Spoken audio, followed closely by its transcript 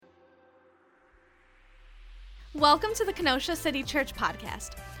Welcome to the Kenosha City Church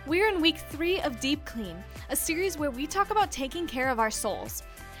podcast. We're in week 3 of Deep Clean, a series where we talk about taking care of our souls.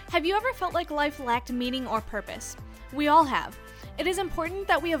 Have you ever felt like life lacked meaning or purpose? We all have. It is important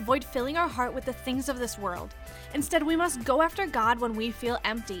that we avoid filling our heart with the things of this world. Instead, we must go after God when we feel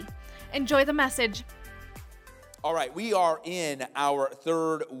empty. Enjoy the message. All right, we are in our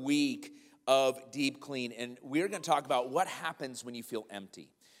 3rd week of Deep Clean, and we're going to talk about what happens when you feel empty.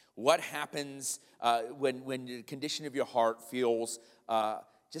 What happens when the condition of your heart feels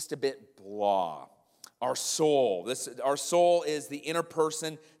just a bit blah? Our soul is the inner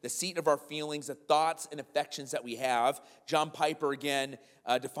person, the seat of our feelings, the thoughts and affections that we have. John Piper again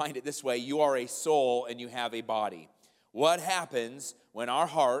defined it this way: you are a soul and you have a body. What happens when our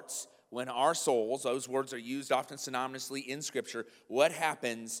hearts, when our souls, those words are used often synonymously in Scripture, what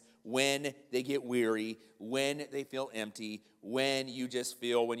happens when they get weary, when they feel empty, when you just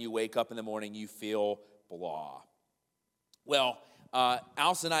feel, when you wake up in the morning, you feel blah? Well,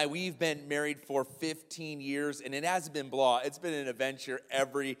 Alice and I, we've been married for 15 years, and it hasn't been blah. It's been an adventure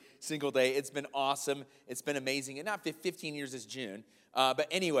every single day. It's been awesome. It's been amazing. And not 15 years is June. But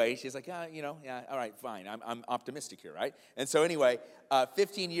anyway, she's like, yeah, all right, fine. I'm optimistic here, right? And so anyway,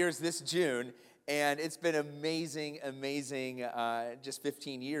 15 years this June, and it's been amazing, just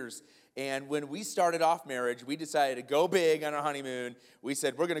 15 years. And when we started off marriage, we decided to go big on our honeymoon. We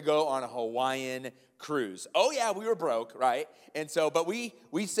said, we're going to go on a Hawaiian cruise. Oh, yeah, we were broke, right? And so, but we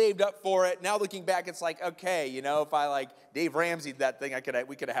saved up for it. Now looking back, it's like, okay, if I like Dave Ramsey that thing,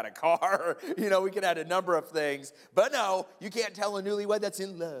 we could have had a car. We could have had a number of things. But no, you can't tell a newlywed that's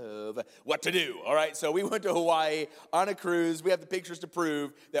in love what to do, all right? So we went to Hawaii on a cruise. We have the pictures to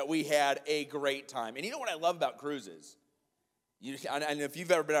prove that we had a great time. And you know what I love about cruises? And if you've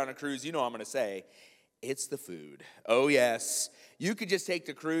ever been on a cruise, you know what I'm going to say. It's the food. Oh, yes. You could just take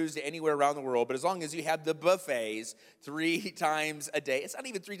the cruise to anywhere around the world, but as long as you have the buffets 3 times a day, it's not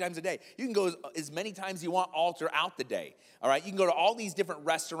even 3 times a day. You can go as many times as you want all throughout the day, all right? You can go to all these different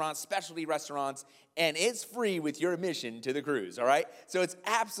restaurants, specialty restaurants, and it's free with your admission to the cruise, all right? So it's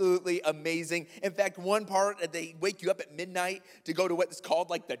absolutely amazing. In fact, one part, they wake you up at midnight to go to what is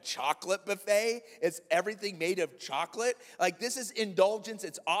called like the chocolate buffet. It's everything made of chocolate. Like, this is indulgence.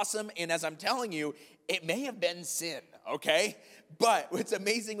 It's awesome, and as I'm telling you, it may have been sin, okay? But what's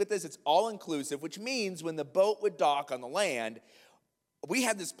amazing with this, it's all-inclusive, which means when the boat would dock on the land, we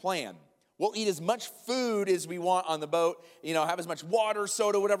had this plan. We'll eat as much food as we want on the boat, have as much water,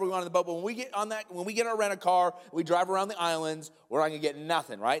 soda, whatever we want on the boat. But when we get our rent-a-car, we drive around the islands, we're not going to get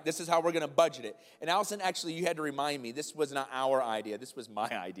nothing, right? This is how we're going to budget it. And Allison, actually, you had to remind me, this was not our idea. This was my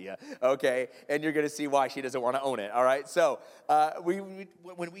idea, okay? And you're going to see why she doesn't want to own it, all right? So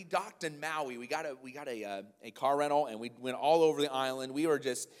when we docked in Maui, we got a car rental, and we went all over the island. We were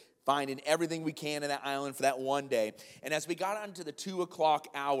just finding everything we can in that island for that one day. And as we got onto the 2 o'clock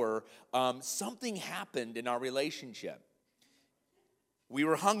hour, something happened in our relationship. We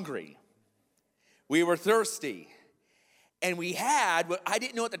were hungry. We were thirsty. And we had, what I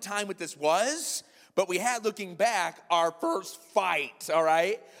didn't know at the time what this was, but we had, looking back, our first fight, all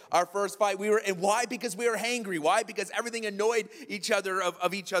right? Our first fight. And why? Because we were hangry. Why? Because everything annoyed each other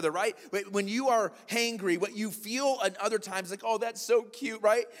of each other, right? When you are hangry, what you feel at other times, like, oh, that's so cute,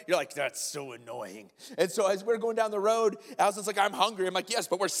 right? You're like, that's so annoying. And so as we're going down the road, Allison's like, I'm hungry. I'm like, yes,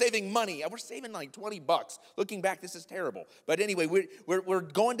 but we're saving money. And we're saving like $20. Looking back, this is terrible. But anyway, we're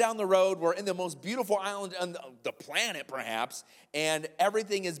going down the road. We're in the most beautiful island on the planet, perhaps, and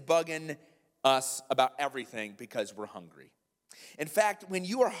everything is bugging us about everything because we're hungry. In fact, when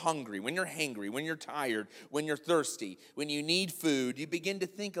you are hungry, when you're hangry, when you're tired, when you're thirsty, when you need food, you begin to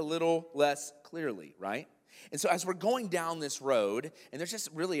think a little less clearly, right? And so as we're going down this road, and there's just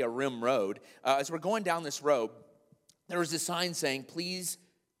really a rim road, as we're going down this road, there was a sign saying, please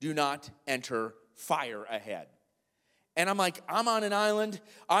do not enter, fire ahead. And I'm like, I'm on an island.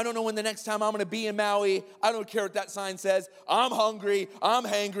 I don't know when the next time I'm going to be in Maui. I don't care what that sign says. I'm hungry. I'm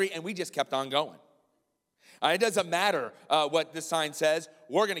hangry. And we just kept on going. It doesn't matter what this sign says.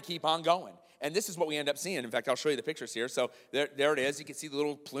 We're going to keep on going. And this is what we end up seeing. In fact, I'll show you the pictures here. So there it is. You can see the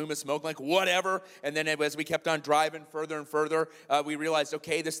little plume of smoke, like whatever. And then as we kept on driving further and further, we realized,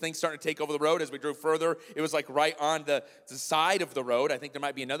 okay, this thing's starting to take over the road. As we drove further, it was like right on the side of the road. I think there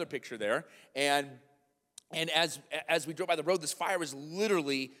might be another picture there. And as we drove by the road, this fire was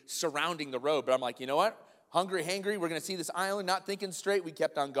literally surrounding the road. But I'm like, you know what? Hungry, hangry, we're going to see this island, not thinking straight. We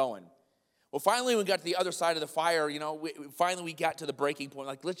kept on going. Well, finally, when we got to the other side of the fire, finally we got to the breaking point.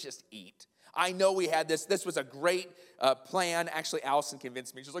 Like, let's just eat. I know we had this. This was a great plan. Actually, Allison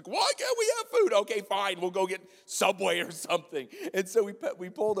convinced me. She's like, why can't we have food? Okay, fine. We'll go get Subway or something. And so we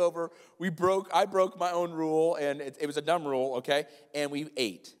pulled over. I broke my own rule, and it was a dumb rule, okay? And we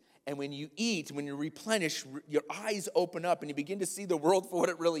ate. And when you eat, when you replenish, your eyes open up and you begin to see the world for what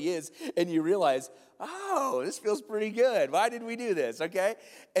it really is. And you realize, oh, this feels pretty good. Why did we do this, okay?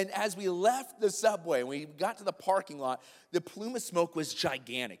 And as we left the Subway and we got to the parking lot, the plume of smoke was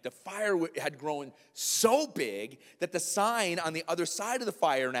gigantic. The fire had grown so big that the sign on the other side of the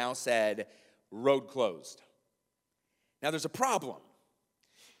fire now said, road closed. Now there's a problem.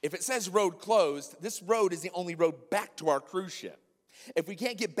 If it says road closed, this road is the only road back to our cruise ship. If we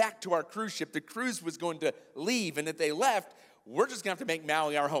can't get back to our cruise ship, the cruise was going to leave, and if they left, we're just going to have to make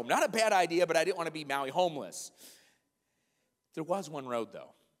Maui our home. Not a bad idea, but I didn't want to be Maui homeless. There was one road,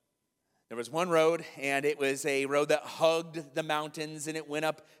 though. There was one road, and it was a road that hugged the mountains, and it went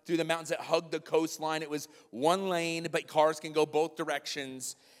up through the mountains that hugged the coastline. It was one lane, but cars can go both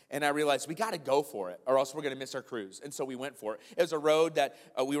directions. And I realized we got to go for it or else we're going to miss our cruise. And so we went for it. It was a road that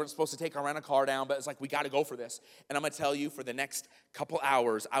we weren't supposed to take our rental car down, but it's like, we got to go for this. And I'm going to tell you, for the next couple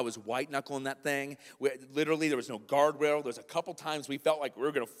hours, I was white-knuckling that thing. Literally, there was no guardrail. There was a couple times we felt like we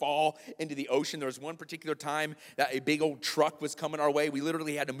were going to fall into the ocean. There was one particular time that a big old truck was coming our way. We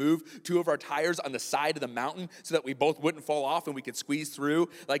literally had to move two of our tires on the side of the mountain so that we both wouldn't fall off and we could squeeze through.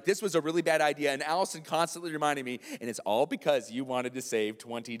 Like, this was a really bad idea. And Allison constantly reminded me, and it's all because you wanted to save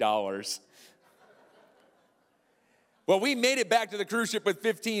 $20. Well, we made it back to the cruise ship with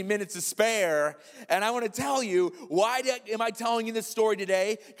 15 minutes to spare, and I want to tell you, why am I telling you this story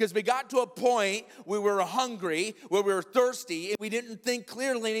today? Because we got to a point where we were hungry, where we were thirsty, and we didn't think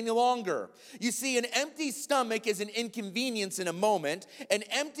clearly any longer. You see, an empty stomach is an inconvenience in a moment. An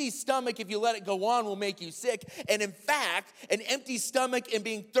empty stomach, if you let it go on, will make you sick. And in fact, an empty stomach and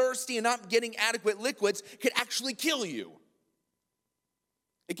being thirsty and not getting adequate liquids could actually kill you.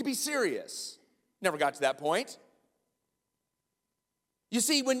 It can be serious. Never got to that point. You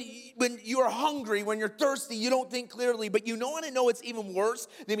see, when you are hungry, when you're thirsty, you don't think clearly, but you want to know it's even worse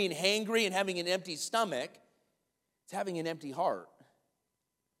than being hangry and having an empty stomach. It's having an empty heart.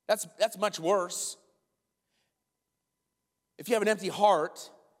 That's much worse. If you have an empty heart,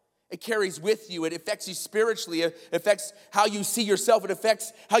 it carries with you. It affects you spiritually. It affects how you see yourself. It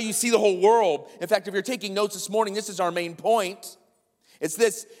affects how you see the whole world. In fact, if you're taking notes this morning, this is our main point. It's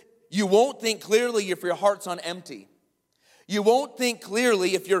this: you won't think clearly if your heart's on empty. You won't think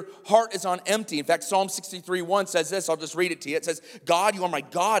clearly if your heart is on empty. In fact, Psalm 63:1 says this. I'll just read it to you. It says, God, you are my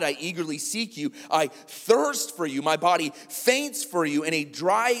God. I eagerly seek you. I thirst for you. My body faints for you in a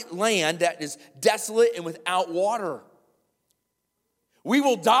dry land that is desolate and without water. We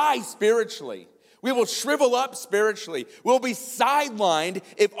will die spiritually. We will shrivel up spiritually. We'll be sidelined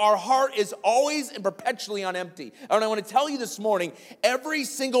if our heart is always and perpetually on empty. And I want to tell you this morning, every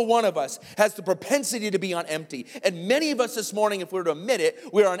single one of us has the propensity to be on empty. And many of us this morning, if we were to admit it,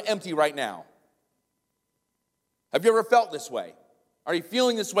 we're on empty right now. Have you ever felt this way? Are you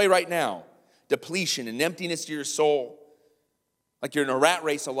feeling this way right now? Depletion and emptiness to your soul. Like you're in a rat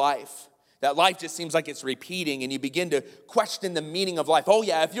race of life. That life just seems like it's repeating, and you begin to question the meaning of life. Oh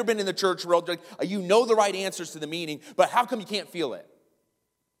yeah, if you've been in the church world, you know the right answers to the meaning, but how come you can't feel it?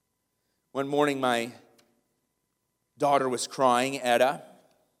 One morning, my daughter was crying, Etta.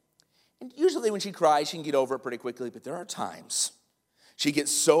 And usually when she cries, she can get over it pretty quickly, but there are times she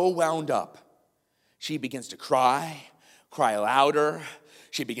gets so wound up. She begins to cry louder.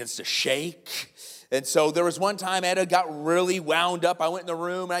 She begins to shake. And so there was one time Etta got really wound up. I went in the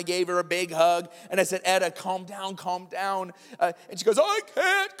room and I gave her a big hug. And I said, Etta, calm down, calm down. And she goes, I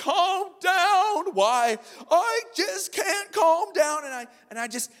can't calm down. Why? I just can't calm down. And I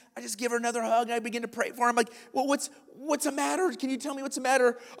just give her another hug and I begin to pray for her. I'm like, well, what's the matter? Can you tell me what's the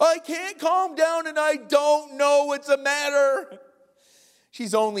matter? I can't calm down and I don't know what's the matter.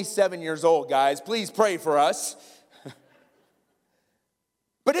 She's only 7 years old, guys. Please pray for us.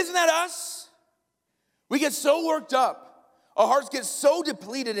 But isn't that us? We get so worked up. Our hearts get so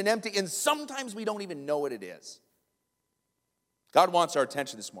depleted and empty, and sometimes we don't even know what it is. God wants our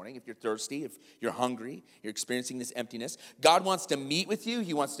attention this morning. If you're thirsty, if you're hungry, you're experiencing this emptiness, God wants to meet with you.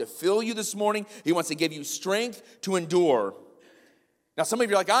 He wants to fill you this morning. He wants to give you strength to endure. Now, some of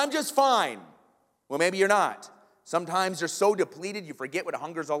you are like, I'm just fine. Well, maybe you're not. Sometimes you're so depleted, you forget what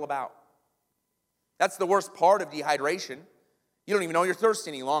hunger is all about. That's the worst part of dehydration. You don't even know you're thirsty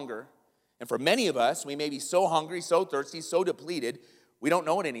any longer. And for many of us, we may be so hungry, so thirsty, so depleted, We don't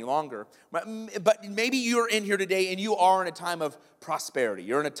know it any longer. But maybe you're in here today and you are in a time of prosperity.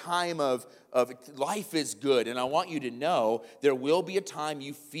 You're in a time of life is good. And I want you to know there will be a time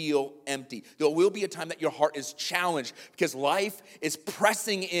you feel empty. There will be a time that your heart is challenged because life is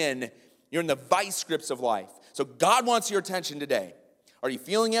pressing in. You're in the vice grips of life. So God wants your attention today. Are you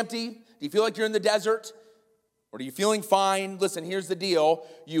feeling empty? Do you feel like you're in the desert? Or are you feeling fine? Listen, here's the deal.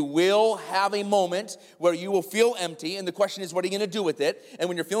 You will have a moment where you will feel empty, and the question is, what are you going to do with it? And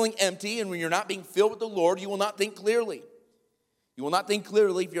when you're feeling empty and when you're not being filled with the Lord, you will not think clearly. You will not think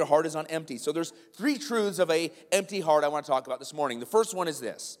clearly if your heart is on empty. So there's 3 truths of an empty heart I want to talk about this morning. The first one is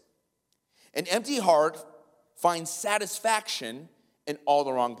this. An empty heart finds satisfaction in all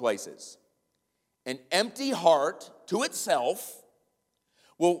the wrong places. An empty heart to itself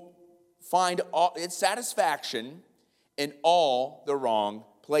will find its satisfaction in all the wrong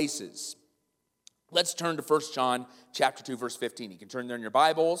places. Let's turn to 1 John chapter 2, verse 15. You can turn there in your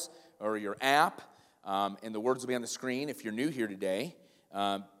Bibles or your app, and the words will be on the screen if you're new here today.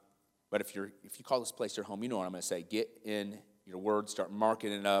 But if you call this place your home, you know what I'm going to say. Get in your word, start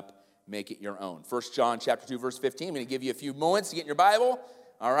marking it up, make it your own. 1 John chapter 2, verse 15. I'm going to give you a few moments to get in your Bible.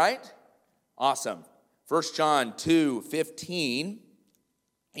 All right? Awesome. 1 John 2, 15.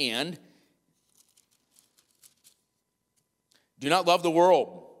 And do not love the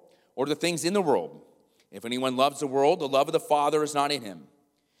world or the things in the world. If anyone loves the world, the love of the Father is not in him.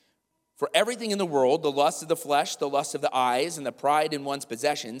 For everything in the world, the lust of the flesh, the lust of the eyes, and the pride in one's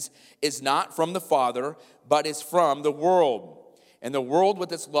possessions, is not from the Father, but is from the world. And the world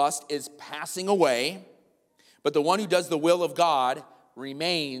with its lust is passing away, but the one who does the will of God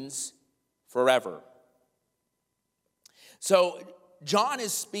remains forever. So John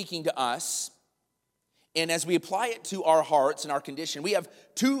is speaking to us. And as we apply it to our hearts and our condition, we have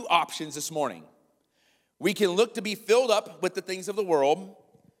 2 options this morning. We can look to be filled up with the things of the world,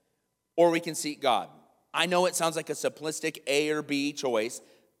 or we can seek God. I know it sounds like a simplistic A or B choice,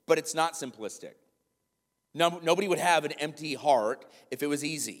 but it's not simplistic. Nobody would have an empty heart if it was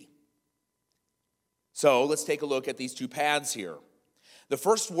easy. So let's take a look at these 2 paths here. The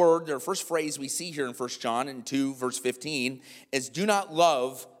first word, or first phrase we see here in 1 John in 2, verse 15, is do not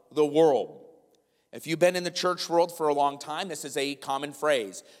love the world. If you've been in the church world for a long time, this is a common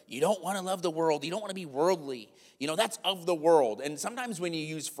phrase. You don't want to love the world. You don't want to be worldly. You know, that's of the world. And sometimes when you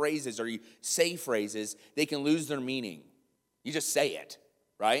use phrases or you say phrases, they can lose their meaning. You just say it,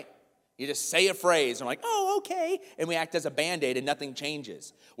 right? You just say a phrase, and I'm like, oh, okay. And we act as a Band-Aid and nothing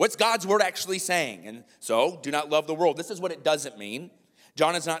changes. What's God's word actually saying? And so, do not love the world. This is what it doesn't mean.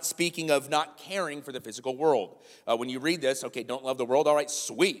 John is not speaking of not caring for the physical world. When you read this, okay, don't love the world. All right,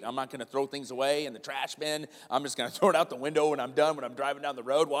 sweet. I'm not going to throw things away in the trash bin. I'm just going to throw it out the window when I'm done, when I'm driving down the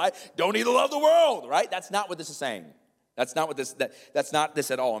road. Why? Don't need to love the world, right? That's not what this is saying. That's not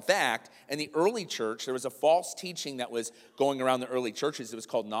this at all. In fact, in the early church, there was a false teaching that was going around the early churches. It was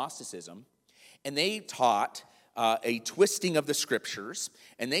called Gnosticism. And they taught a twisting of the scriptures,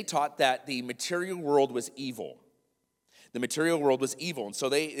 and they taught that the material world was evil. The material world was evil. And so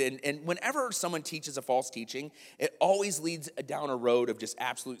and whenever someone teaches a false teaching, it always leads down a road of just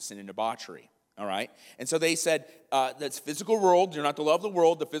absolute sin and debauchery. All right? And so they said, that's physical world. You're not to love the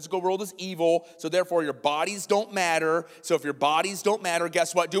world. The physical world is evil. So therefore, your bodies don't matter. So if your bodies don't matter,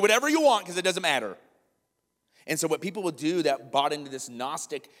 guess what? Do whatever you want because it doesn't matter. And so what people would do that bought into this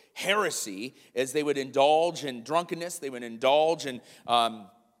Gnostic heresy is they would indulge in drunkenness. They would indulge in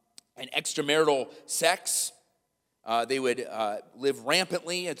extramarital sex. They would live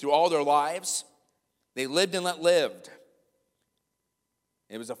rampantly and through all their lives. They lived and let lived.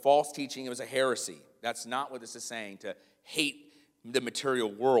 It was a false teaching. It was a heresy. That's not what this is saying, to hate the material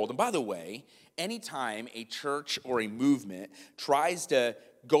world. And by the way, anytime a church or a movement tries to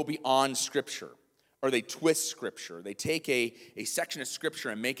go beyond Scripture, or they twist Scripture, they take a section of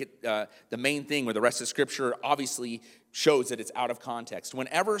Scripture and make it the main thing where the rest of Scripture obviously shows that it's out of context.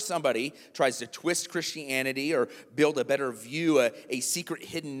 Whenever somebody tries to twist Christianity or build a better view, a secret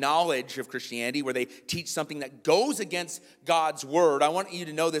hidden knowledge of Christianity where they teach something that goes against God's word, I want you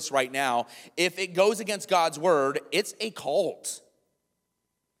to know this right now. If it goes against God's word, it's a cult.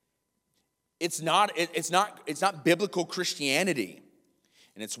 It's not biblical Christianity.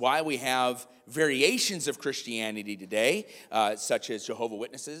 And it's why we have variations of Christianity today, such as Jehovah's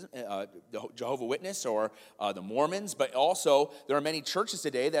Witnesses, Jehovah's Witness, or the Mormons. But also, there are many churches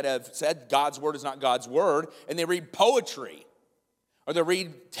today that have said God's word is not God's word, and they read poetry, or they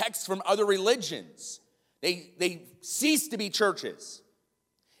read texts from other religions. They cease to be churches.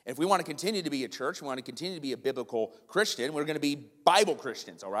 If we want to continue to be a church, we want to continue to be a biblical Christian, we're going to be Bible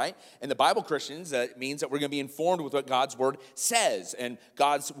Christians, all right? And the Bible Christians, means that we're going to be informed with what God's word says. And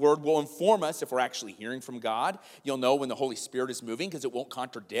God's word will inform us if we're actually hearing from God. You'll know when the Holy Spirit is moving because it won't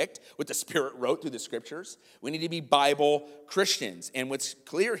contradict what the Spirit wrote through the scriptures. We need to be Bible Christians. And what's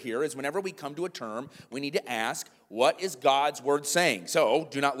clear here is whenever we come to a term, we need to ask, what is God's word saying? So,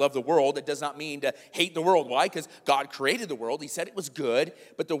 do not love the world. It does not mean to hate the world. Why? Because God created the world. He said it was good,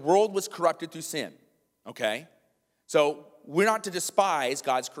 but the world was corrupted through sin, okay? So, we're not to despise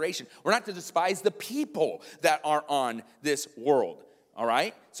God's creation. We're not to despise the people that are on this world, all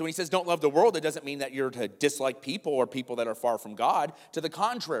right? So, when he says don't love the world, it doesn't mean that you're to dislike people or people that are far from God. To the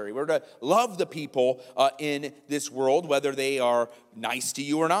contrary, we're to love the people in this world, whether they are nice to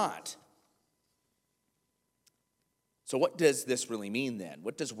you or not. So what does this really mean then?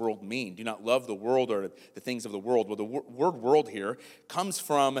 What does world mean? Do not love the world or the things of the world. Well, the word world here comes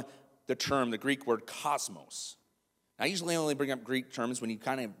from the term, the Greek word cosmos. Now, I usually only bring up Greek terms when you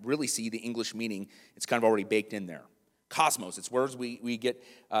kind of really see the English meaning. It's kind of already baked in there. Cosmos, it's where we get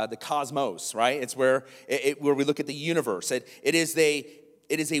the cosmos, right? It's where we look at the universe. It is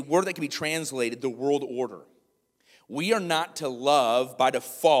a word that can be translated the world order. We are not to love by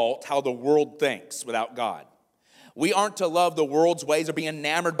default how the world thinks without God. We aren't to love the world's ways or be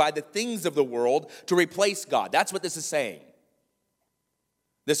enamored by the things of the world to replace God. That's what this is saying.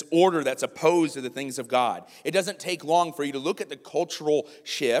 This order that's opposed to the things of God. It doesn't take long for you to look at the cultural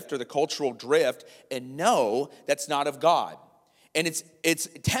shift or the cultural drift and know that's not of God. And it's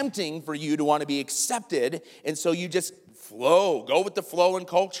tempting for you to want to be accepted, and so you just go with the flow in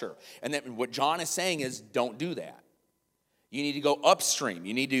culture. And then what John is saying is don't do that. You need to go upstream.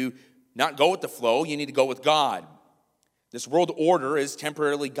 You need to not go with the flow, you need to go with God. This world order is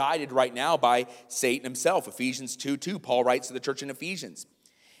temporarily guided right now by Satan himself. Ephesians 2:2, Paul writes to the church in Ephesians.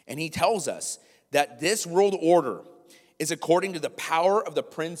 And he tells us that this world order is according to the power of the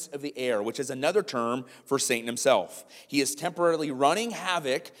prince of the air, which is another term for Satan himself. He is temporarily running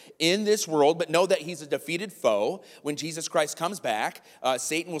havoc in this world, but know that he's a defeated foe. When Jesus Christ comes back,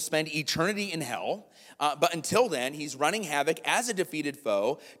 Satan will spend eternity in hell. But until then, he's running havoc as a defeated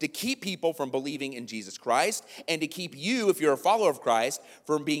foe to keep people from believing in Jesus Christ and to keep you, if you're a follower of Christ,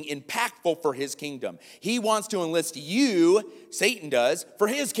 from being impactful for his kingdom. He wants to enlist you, Satan does, for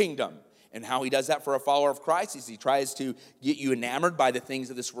his kingdom. And how he does that for a follower of Christ is he tries to get you enamored by the things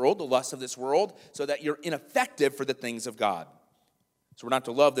of this world, the lusts of this world, so that you're ineffective for the things of God. So we're not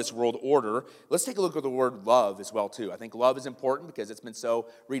to love this world order. Let's take a look at the word love as well, too. I think love is important because it's been so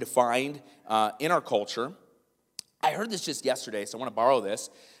redefined in our culture. I heard this just yesterday, so I want to borrow this.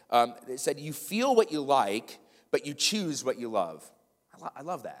 It said, you feel what you like, but you choose what you love. I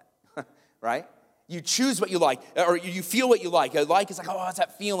love that, right? You choose what you like, or you feel what you like. A like is like, oh, it's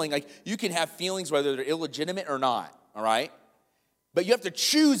that feeling. Like, you can have feelings whether they're illegitimate or not, all right? But you have to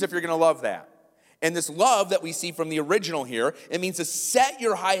choose if you're going to love that. And this love that we see from the original here, it means to set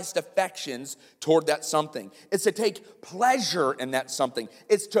your highest affections toward that something. It's to take pleasure in that something.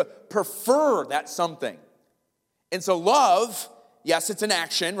 It's to prefer that something. And so love, yes, it's an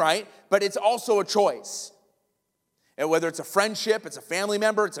action, right? But it's also a choice. And whether it's a friendship, it's a family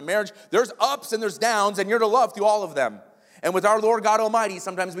member, it's a marriage, there's ups and there's downs, and you're to love through all of them. And with our Lord God Almighty,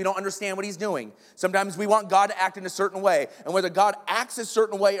 sometimes we don't understand what he's doing. Sometimes we want God to act in a certain way. And whether God acts a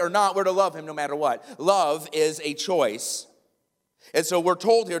certain way or not, we're to love him no matter what. Love is a choice. And so we're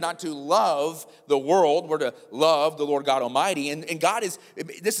told here not to love the world. We're to love the Lord God Almighty. And God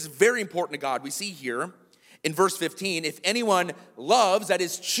this is very important to God. We see here in verse 15, if anyone loves, that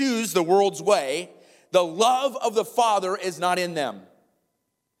is, choose the world's way, the love of the Father is not in them.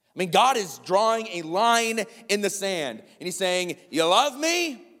 I mean, God is drawing a line in the sand. And he's saying, you love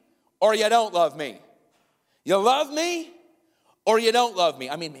me or you don't love me? You love me or you don't love me?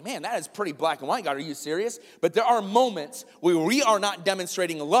 I mean, man, that is pretty black and white. God, are you serious? But there are moments where we are not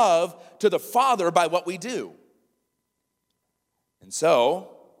demonstrating love to the Father by what we do. And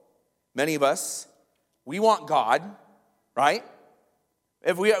so, many of us, we want God, right?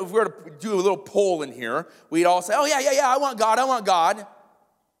 If we were to do a little poll in here, we'd all say, oh, yeah, I want God.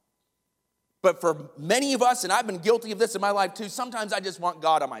 But for many of us, and I've been guilty of this in my life too, sometimes I just want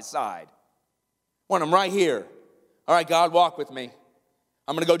God on my side. I want him right here. All right, God, walk with me.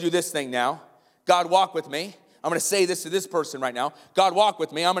 I'm going to go do this thing now. God, walk with me. I'm going to say this to this person right now. God, walk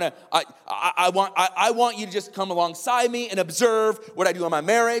with me. I want you to just come alongside me and observe what I do in my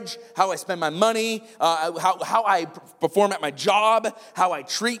marriage, how I spend my money, how I perform at my job, how I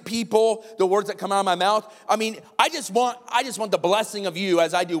treat people, the words that come out of my mouth. I mean, I just want the blessing of you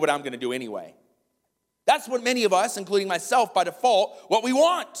as I do what I'm going to do anyway. That's what many of us, including myself by default, what we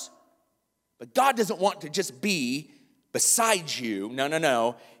want. But God doesn't want to just be beside you.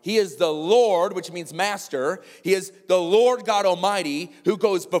 No. He is the Lord, which means master. He is the Lord God Almighty who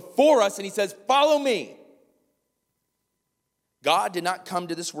goes before us and he says, follow me. God did not come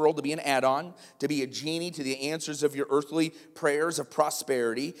to this world to be an add-on, to be a genie to the answers of your earthly prayers of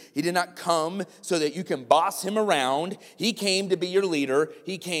prosperity. He did not come so that you can boss him around. He came to be your leader.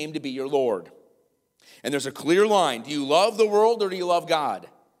 He came to be your Lord. And there's a clear line. Do you love the world or do you love God?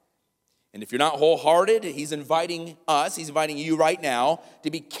 And if you're not wholehearted, he's inviting you right now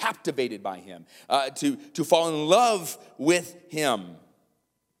to be captivated by him, to fall in love with him.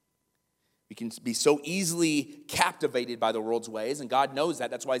 We can be so easily captivated by the world's ways, and God knows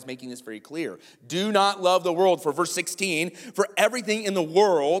that. That's why he's making this very clear. Do not love the world. For verse 16, for everything in the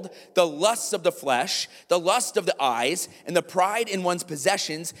world, the lusts of the flesh, the lust of the eyes, and the pride in one's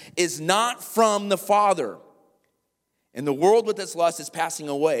possessions is not from the Father. And the world with its lust is passing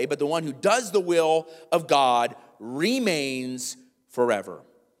away, but the one who does the will of God remains forever.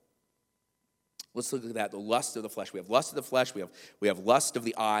 Let's look at that, the lust of the flesh. We have lust of the flesh, we have lust of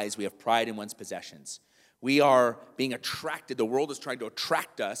the eyes, we have pride in one's possessions. We are being attracted, the world is trying to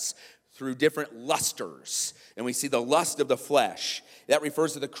attract us through different lusters. And we see the lust of the flesh. That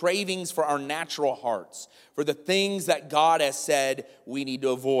refers to the cravings for our natural hearts, for the things that God has said we need to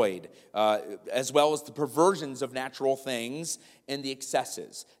avoid, as well as the perversions of natural things and the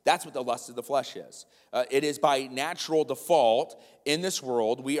excesses. That's what the lust of the flesh is. It is by natural default in this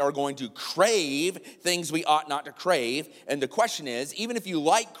world, we are going to crave things we ought not to crave. And the question is, even if you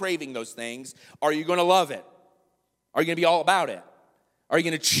like craving those things, are you going to love it? Are you going to be all about it? Are you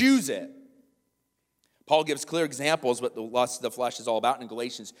going to choose it? Paul gives clear examples what the lust of the flesh is all about in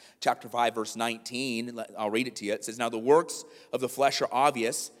Galatians chapter 5, verse 19. I'll read it to you. It says, now the works of the flesh are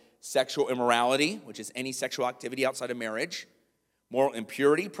obvious: sexual immorality, which is any sexual activity outside of marriage; moral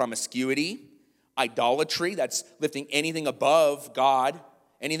impurity, promiscuity; idolatry, that's lifting anything above God,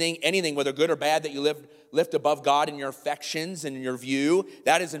 anything whether good or bad that you lift above God in your affections and in your view,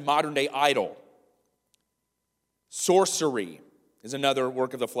 that is in modern day idol. Sorcery is another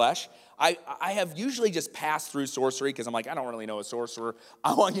work of the flesh. I have usually just passed through sorcery because I'm like, I don't really know a sorcerer.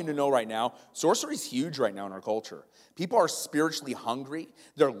 I want you to know right now, sorcery is huge right now in our culture. People are spiritually hungry.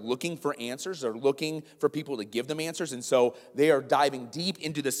 They're looking for answers. They're looking for people to give them answers. And so they are diving deep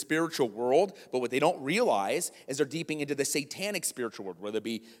into the spiritual world. But what they don't realize is they're deeping into the satanic spiritual world, whether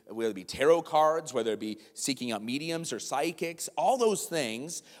it be tarot cards, whether it be seeking out mediums or psychics. All those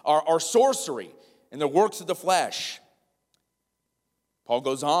things are sorcery and the works of the flesh. Paul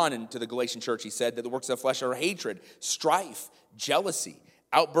goes on into the Galatian church. He said that the works of the flesh are hatred, strife, jealousy,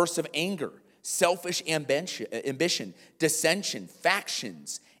 outbursts of anger, selfish ambition, dissension,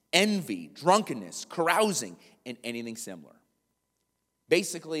 factions, envy, drunkenness, carousing, and anything similar.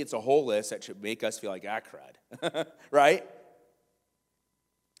 Basically, it's a whole list that should make us feel like, crud, right?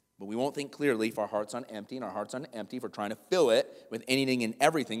 But we won't think clearly if our heart's on empty, and our heart's on empty if we're trying to fill it with anything and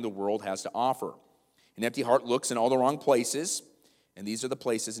everything the world has to offer. An empty heart looks in all the wrong places, and these are the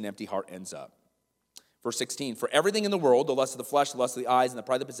places an empty heart ends up. Verse 16, for everything in the world, the lust of the flesh, the lust of the eyes, and the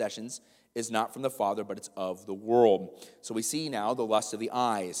pride of the possessions, is not from the Father, but it's of the world. So we see now the lust of the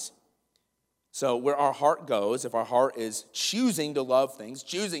eyes. So where our heart goes, if our heart is choosing to love things,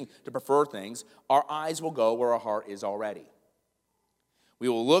 choosing to prefer things, our eyes will go where our heart is already. We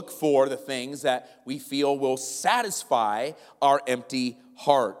will look for the things that we feel will satisfy our empty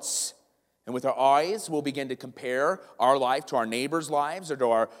hearts. And with our eyes, we'll begin to compare our life to our neighbors' lives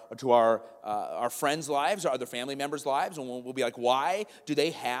or to our friends' lives or other family members' lives. And we'll be like, why do they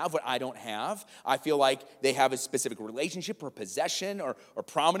have what I don't have? I feel like they have a specific relationship or possession or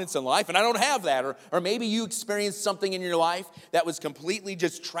prominence in life, and I don't have that. Or maybe you experienced something in your life that was completely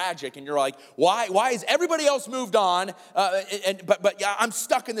just tragic, and you're like, why has everybody else moved on? But I'm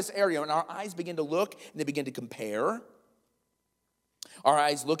stuck in this area. And our eyes begin to look, and they begin to compare. Our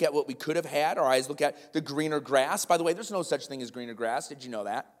eyes look at what we could have had. Our eyes look at the greener grass. By the way, there's no such thing as greener grass. Did you know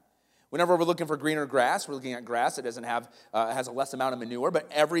that? Whenever we're looking for greener grass, we're looking at grass that doesn't have has a less amount of manure. But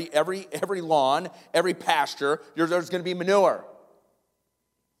every lawn, every pasture, there's going to be manure.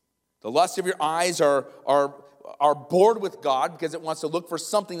 The lust of your eyes are bored with God because it wants to look for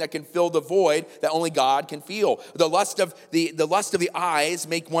something that can fill the void that only God can fill. The lust of the eyes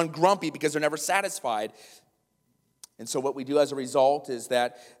make one grumpy because they're never satisfied. And so what we do as a result is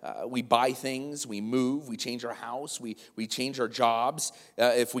that we buy things, we move, we change our house, we change our jobs.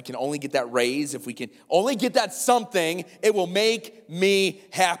 If we can only get that raise, if we can only get that something, it will make me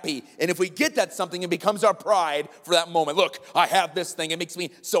happy. And if we get that something, it becomes our pride for that moment. Look, I have this thing. It makes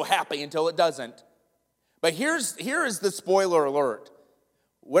me so happy until it doesn't. But here is the spoiler alert.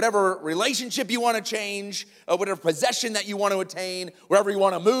 Whatever relationship you want to change, whatever possession that you want to attain, wherever you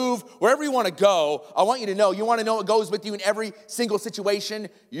want to move, wherever you want to go, I want you to know what goes with you in every single situation?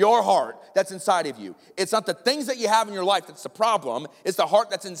 Your heart that's inside of you. It's not the things that you have in your life that's the problem. It's the heart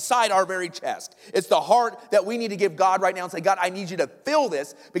that's inside our very chest. It's the heart that we need to give God right now and say, God, I need you to fill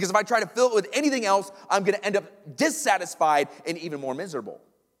this, because if I try to fill it with anything else, I'm going to end up dissatisfied and even more miserable.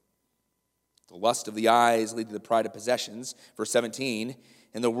 The lust of the eyes lead to the pride of possessions. Verse 17,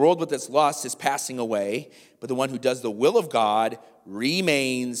 and the world with its lust is passing away, but the one who does the will of God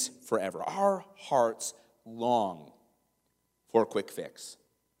remains forever. Our hearts long for a quick fix.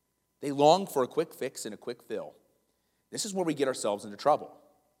 They long for a quick fix and a quick fill. This is where we get ourselves into trouble.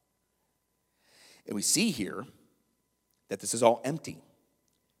 And we see here that this is all empty,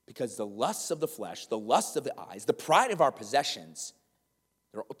 because the lusts of the flesh, the lusts of the eyes, the pride of our possessions,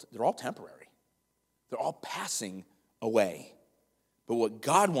 they're all temporary. They're all passing away. But what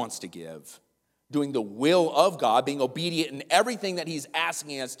God wants to give, doing the will of God, being obedient in everything that he's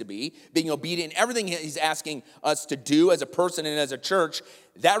asking us to be, being obedient in everything he's asking us to do as a person and as a church,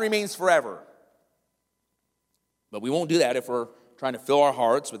 that remains forever. But we won't do that if we're trying to fill our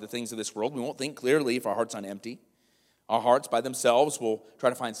hearts with the things of this world. We won't think clearly if our heart's on empty. Our hearts by themselves will try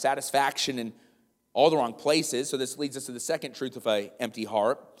to find satisfaction in all the wrong places. So this leads us to the second truth of an empty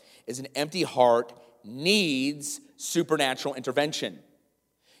heart, is an empty heart needs supernatural intervention.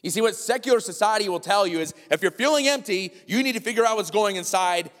 You see, what secular society will tell you is if you're feeling empty, you need to figure out what's going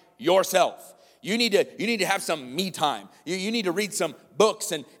inside yourself. You need to have some me time. You need to read some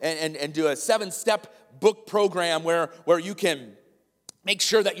books and do a 7-step book program where you can make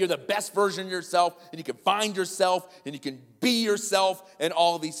sure that you're the best version of yourself, and you can find yourself, and you can be yourself, and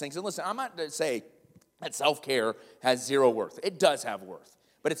all of these things. And listen, I'm not going to say that self-care has zero worth. It does have worth,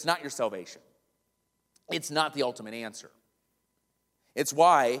 but it's not your salvation. It's not the ultimate answer. It's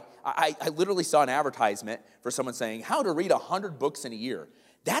why I literally saw an advertisement for someone saying, how to read 100 books in a year.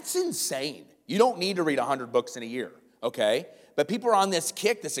 That's insane. You don't need to read 100 books in a year, okay? But people are on this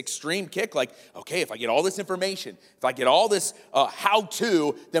kick, this extreme kick, like, okay, if I get all this information, if I get all this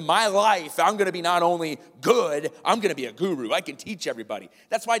how-to, then my life, I'm going to be not only good, I'm going to be a guru. I can teach everybody.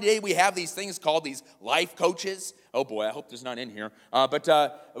 That's why today we have these things called these life coaches. Oh boy, I hope there's none in here. But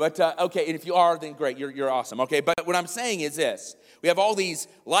okay, and if you are, then great, you're awesome. Okay, but what I'm saying is this. We have all these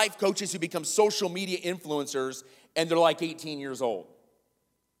life coaches who become social media influencers, and they're like 18 years old.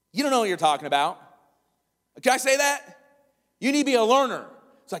 You don't know what you're talking about. Can I say that? You need to be a learner.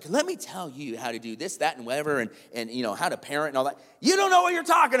 It's like, let me tell you how to do this, that, and whatever, and you know, how to parent and all that. You don't know what you're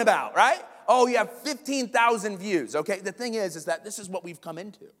talking about, right? Oh, you have 15,000 views, okay? The thing is that this is what we've come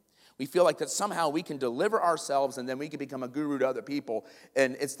into. We feel like that somehow we can deliver ourselves and then we can become a guru to other people.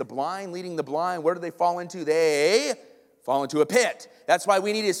 And it's the blind leading the blind. Where do they fall into? They fall into a pit. That's why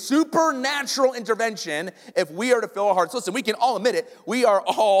we need a supernatural intervention if we are to fill our hearts. Listen, we can all admit it. We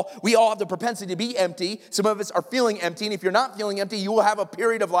all have the propensity to be empty. Some of us are feeling empty. And if you're not feeling empty, you will have a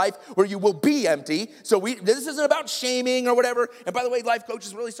period of life where you will be empty. So this isn't about shaming or whatever. And by the way, life coach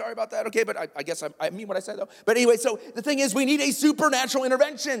is really sorry about that. Okay, but I guess I mean what I said though. But anyway, so the thing is we need a supernatural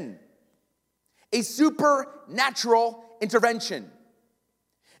intervention. A supernatural intervention.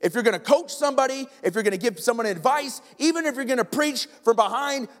 If you're going to coach somebody, if you're going to give someone advice, even if you're going to preach from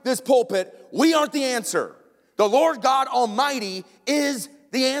behind this pulpit, we aren't the answer. The Lord God Almighty is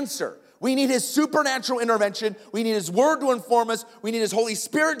the answer. We need his supernatural intervention. We need his word to inform us. We need his Holy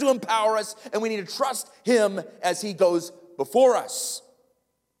Spirit to empower us. And we need to trust him as he goes before us.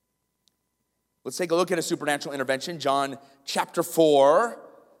 Let's take a look at a supernatural intervention. John chapter 4,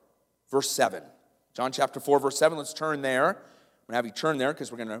 verse 7. John chapter 4, verse 7. Let's turn there. I'm going to have you turn there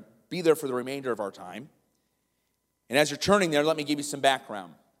because we're going to be there for the remainder of our time. And as you're turning there, let me give you some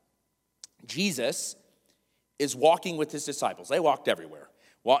background. Jesus is walking with his disciples. They walked everywhere.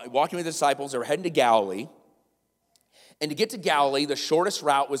 Walking with the disciples, they were heading to Galilee. And to get to Galilee, the shortest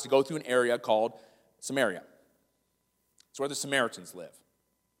route was to go through an area called Samaria. It's where the Samaritans live.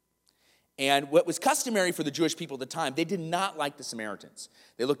 And what was customary for the Jewish people at the time, they did not like the Samaritans.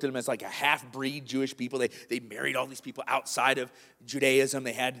 They looked at them as like a half-breed Jewish people. They married all these people outside of Judaism.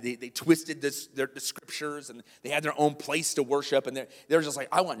 They twisted the scriptures, and they had their own place to worship. And they were just like,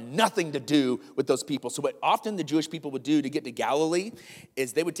 I want nothing to do with those people. So what often the Jewish people would do to get to Galilee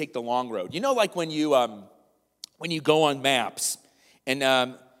is they would take the long road. You know, like when you go on maps and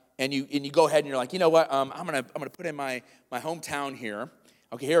you go ahead and you're like, you know what, I'm gonna put in my hometown here.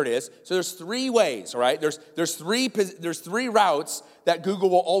 Okay, here it is. So there's 3 ways, all right? There's three routes that Google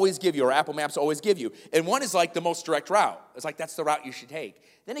will always give you, or Apple Maps will always give you. And one is like the most direct route. It's like that's the route you should take.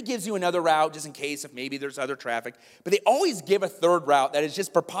 Then it gives you another route just in case if maybe there's other traffic. But they always give a third route that is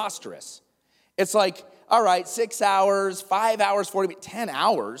just preposterous. It's like, all right, 6 hours, 5 hours, 40, 10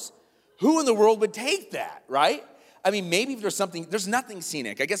 hours. Who in the world would take that, right? I mean, maybe if there's nothing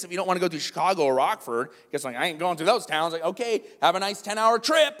scenic. I guess if you don't want to go through Chicago or Rockford, guess like, I ain't going through those towns. Like, okay, have a nice 10-hour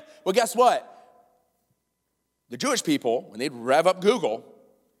trip. Well, guess what? The Jewish people, when they'd rev up Google,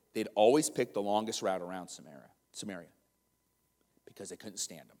 they'd always pick the longest route around Samaria, because they couldn't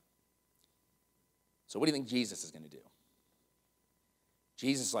stand them. So what do you think Jesus is going to do?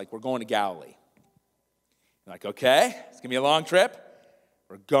 Jesus is like, we're going to Galilee. You're like, okay, it's going to be a long trip.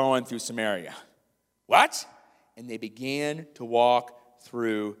 We're going through Samaria. What? And they began to walk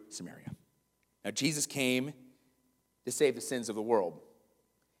through Samaria. Now, Jesus came to save the sins of the world.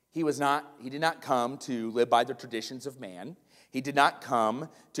 He did not come to live by the traditions of man. He did not come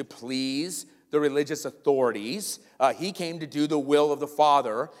to please the religious authorities. He came to do the will of the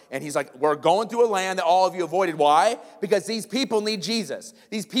Father. And he's like, we're going through a land that all of you avoided. Why? Because these people need Jesus.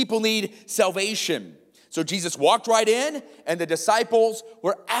 These people need salvation. So Jesus walked right in, and the disciples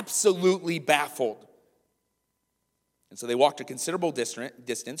were absolutely baffled. And so they walked a considerable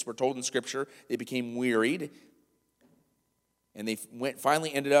distance. We're told in Scripture they became wearied. And they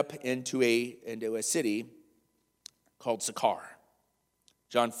finally ended up into a city called Sychar.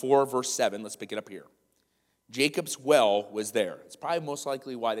 John 4, verse 7, let's pick it up here. Jacob's well was there. It's probably most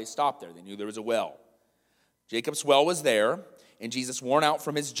likely why they stopped there. They knew there was a well. Jacob's well was there, and Jesus, worn out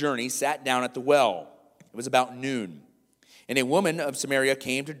from his journey, sat down at the well. It was about noon. And a woman of Samaria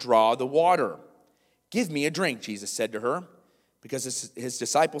came to draw the water. Give me a drink, Jesus said to her, because his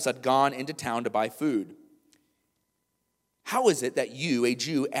disciples had gone into town to buy food. How is it that you, a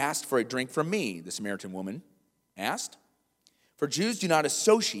Jew, asked for a drink from me? The Samaritan woman asked. For Jews do not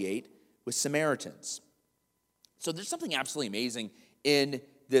associate with Samaritans. So there's something absolutely amazing in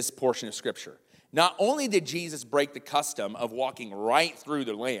this portion of Scripture. Not only did Jesus break the custom of walking right through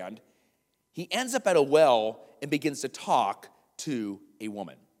the land, he ends up at a well and begins to talk to a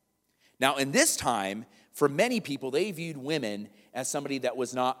woman. Now, in this time, for many people, they viewed women as somebody that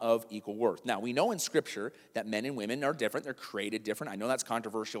was not of equal worth. Now, we know in Scripture that men and women are different. They're created different. I know that's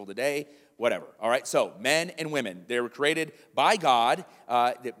controversial today, whatever. All right, so men and women, they were created by God.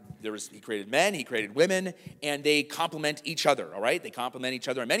 He created men, he created women, and they complement each other, all right? They complement each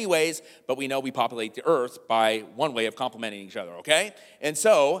other in many ways, but we know we populate the earth by one way of complementing each other, okay? And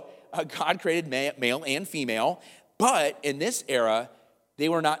so, God created male and female, but in this era, they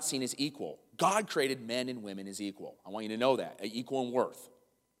were not seen as equal. God created men and women as equal. I want you to know that, equal in worth.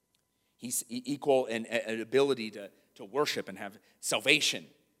 He's equal in an ability to worship and have salvation.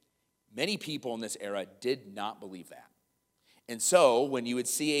 Many people in this era did not believe that. And so when you would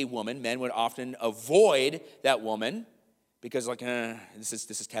see a woman, men would often avoid that woman because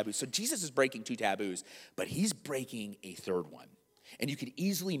this is taboo. So Jesus is breaking 2 taboos, but he's breaking a third one. And you could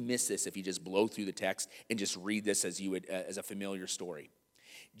easily miss this if you just blow through the text and just read this as you would as a familiar story.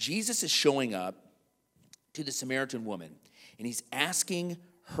 Jesus is showing up to the Samaritan woman, and he's asking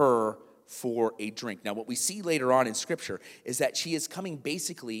her for a drink. Now, what we see later on in Scripture is that she is coming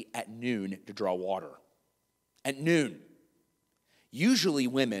basically at noon to draw water. At noon. Usually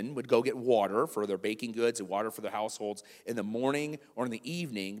women would go get water for their baking goods and water for their households in the morning or in the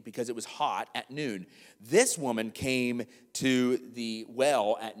evening because it was hot at noon. This woman came to the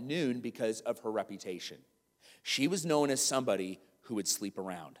well at noon because of her reputation. She was known as somebody who would sleep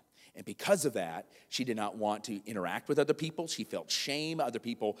around. And because of that, she did not want to interact with other people. She felt shame. Other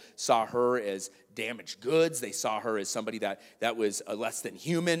people saw her as damaged goods. They saw her as somebody that was less than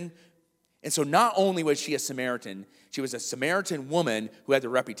human. And so not only was she a Samaritan, she was a Samaritan woman who had the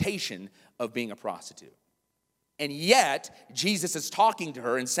reputation of being a prostitute. And yet, Jesus is talking to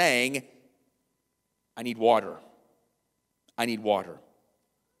her and saying, I need water. I need water.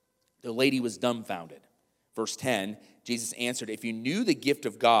 The lady was dumbfounded. Verse 10, Jesus answered, if you knew the gift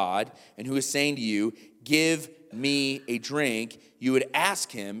of God and who is saying to you, give me a drink, you would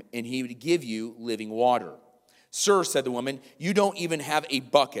ask him and he would give you living water. Sir, said the woman, you don't even have a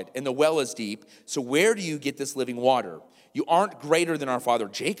bucket and the well is deep, so where do you get this living water? You aren't greater than our father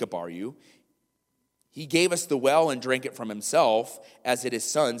Jacob, are you? He gave us the well and drank it from himself, as did his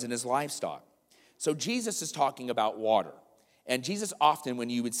sons and his livestock. So Jesus is talking about water. And Jesus often,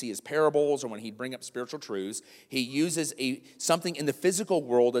 when you would see his parables or when he'd bring up spiritual truths, he uses something in the physical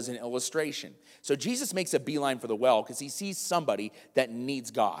world as an illustration. So Jesus makes a beeline for the well because he sees somebody that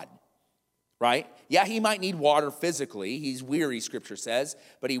needs God. right? Yeah, he might need water physically. He's weary, Scripture says.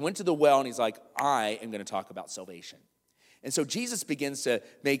 But he went to the well and he's like, I am going to talk about salvation. And so Jesus begins to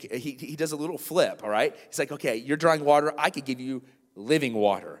he does a little flip, all right? He's like, okay, you're drawing water. I could give you living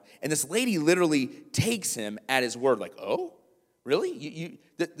water. And this lady literally takes him at his word, like, oh, really?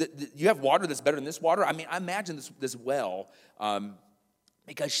 You have water that's better than this water? I mean, I imagine this well,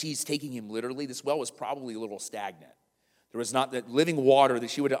 because she's taking him literally, this well was probably a little stagnant. There was not that living water that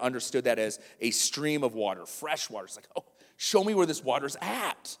she would have understood that as a stream of water, fresh water. It's like, oh, show me where this water's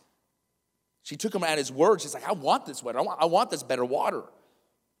at. She took him at his word. She's like, I want this water. I want this better water.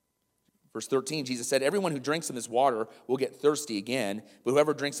 Verse 13, Jesus said, everyone who drinks in this water will get thirsty again, but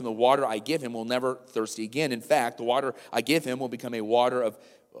whoever drinks in the water I give him will never thirsty again. In fact, the water I give him will become a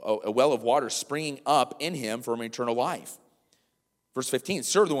well of water springing up in him for eternal life. Verse 15,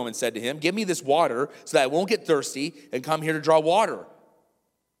 sir, the woman said to him, give me this water so that I won't get thirsty and come here to draw water.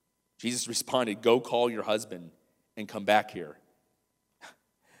 Jesus responded, go call your husband and come back here.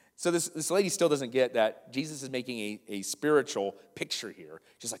 So this lady still doesn't get that Jesus is making a spiritual picture here.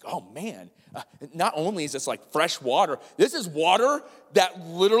 She's like, oh man, not only is this like fresh water, this is water that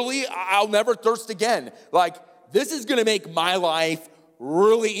literally I'll never thirst again. Like, this is gonna make my life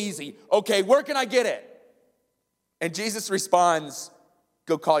really easy. Okay, where can I get it? And Jesus responds,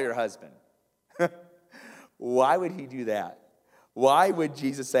 go call your husband. Why would he do that? Why would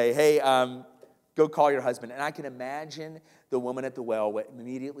Jesus say, hey, go call your husband? And I can imagine the woman at the well, what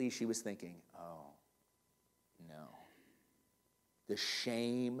immediately she was thinking, oh, no. The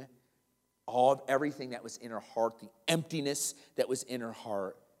shame, all of everything that was in her heart, the emptiness that was in her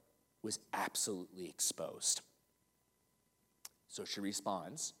heart was absolutely exposed. So she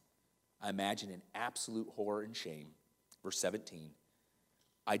responds, I imagine in absolute horror and shame. Verse 17,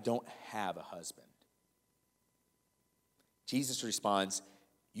 I don't have a husband. Jesus responds,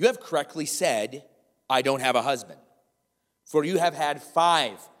 you have correctly said, I don't have a husband. For you have had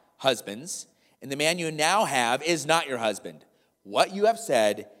 5 husbands, and the man you now have is not your husband. What you have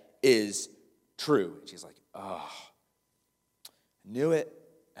said is true. And she's like, oh, knew it.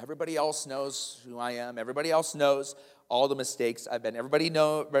 Everybody else knows who I am. Everybody else knows all the mistakes I've been. Everybody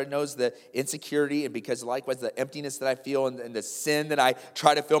knows the insecurity, and because likewise the emptiness that I feel and the sin that I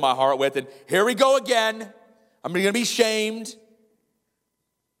try to fill my heart with. And here we go again. I'm going to be shamed.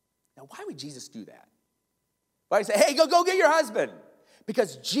 Now, why would Jesus do that? Why would he say, hey, go get your husband?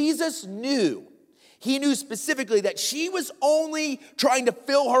 Because Jesus knew. He knew specifically that she was only trying to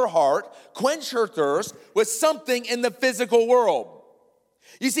fill her heart, quench her thirst with something in the physical world.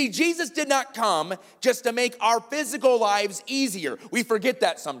 You see, Jesus did not come just to make our physical lives easier. We forget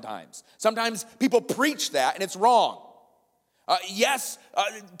that sometimes. Sometimes people preach that, and it's wrong. Yes,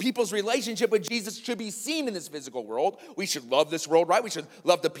 people's relationship with Jesus should be seen in this physical world. We should love this world, right? We should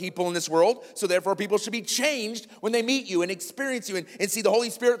love the people in this world. So therefore, people should be changed when they meet you and experience you and see the Holy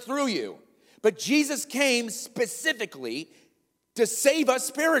Spirit through you. But Jesus came specifically to save us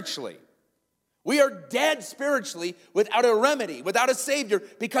spiritually. We are dead spiritually without a remedy, without a Savior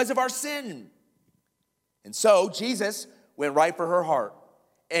because of our sin. And so Jesus went right for her heart,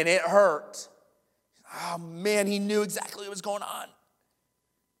 and it hurt. Oh man, he knew exactly what was going on.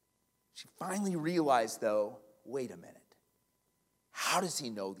 She finally realized though, wait a minute. How does he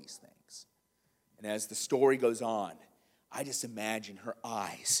know these things? And as the story goes on, I just imagine her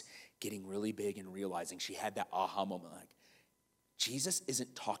eyes getting really big and realizing she had that aha moment like, Jesus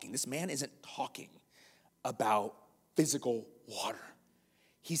isn't talking. This man isn't talking about physical water.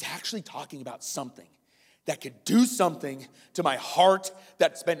 He's actually talking about something that could do something to my heart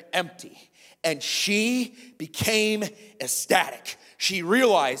that's been empty. And she became ecstatic. She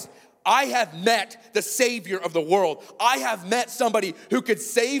realized, I have met the Savior of the world. I have met somebody who could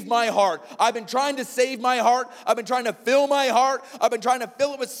save my heart. I've been trying to save my heart. I've been trying to fill my heart. I've been trying to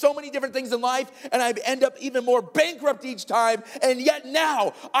fill it with so many different things in life, and I end up even more bankrupt each time. And yet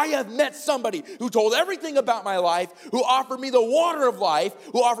now I have met somebody who told everything about my life, who offered me the water of life,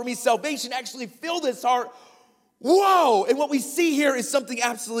 who offered me salvation, actually filled this heart. Whoa! And what we see here is something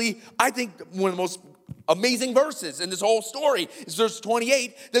absolutely, I think, one of the most amazing verses in this whole story. It's verse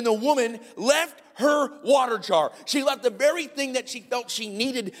 28. Then the woman left her water jar. She left the very thing that she felt she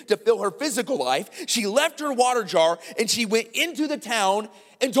needed to fill her physical life. She left her water jar and she went into the town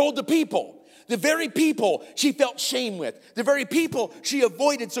and told the people. The very people she felt shame with. The very people she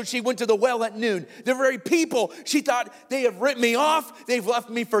avoided, so she went to the well at noon. The very people she thought, they have written me off. They've left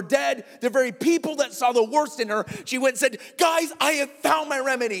me for dead. The very people that saw the worst in her, she went and said, guys, I have found my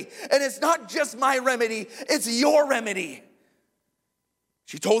remedy. And it's not just my remedy, it's your remedy.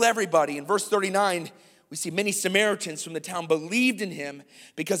 She told everybody. In verse 39, We see many Samaritans from the town believed in him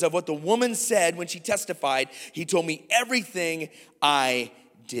because of what the woman said when she testified. He told me everything I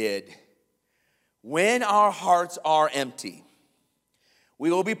did. When our hearts are empty,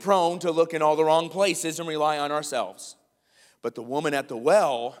 we will be prone to look in all the wrong places and rely on ourselves. But the woman at the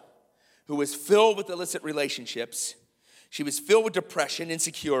well, who was filled with illicit relationships, she was filled with depression,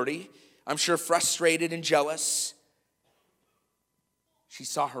 insecurity, I'm sure frustrated and jealous. She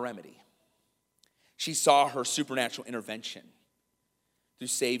saw her remedy. She saw her supernatural intervention through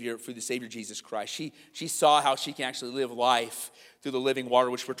the Savior Jesus Christ. She saw how she can actually live life through the living water,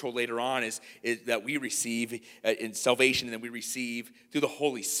 which we're told later on is that we receive in salvation, and then we receive through the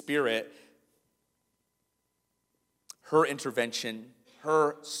Holy Spirit. Her intervention,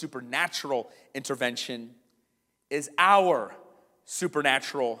 her supernatural intervention, is our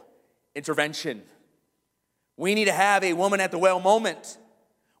supernatural intervention. We need to have a woman at the well moment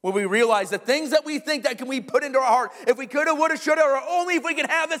where we realize the things that we think that can we put into our heart, if we coulda, woulda, shoulda, or only if we can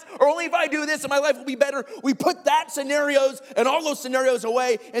have this, or only if I do this and my life will be better, we put that scenarios and all those scenarios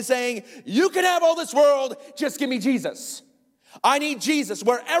away and saying, you can have all this world, just give me Jesus. I need Jesus.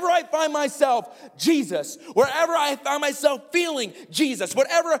 Wherever I find myself, Jesus. Wherever I find myself feeling, Jesus.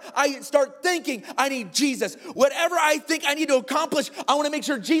 Whatever I start thinking, I need Jesus. Whatever I think I need to accomplish, I want to make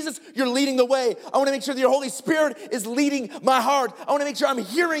sure, Jesus, you're leading the way. I want to make sure that your Holy Spirit is leading my heart. I want to make sure I'm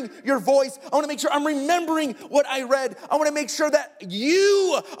hearing your voice. I want to make sure I'm remembering what I read. I want to make sure that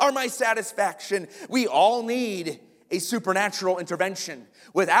you are my satisfaction. We all need a supernatural intervention.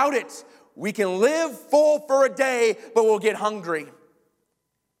 Without it, we can live full for a day, but we'll get hungry,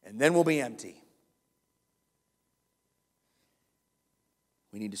 and then we'll be empty.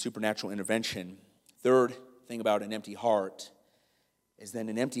 We need a supernatural intervention. Third thing about an empty heart is that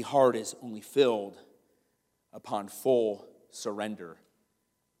an empty heart is only filled upon full surrender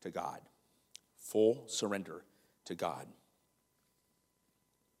to God. Full surrender to God.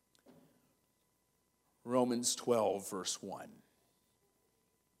 Romans 12, verse 1.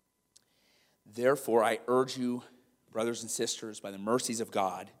 Therefore, I urge you, brothers and sisters, by the mercies of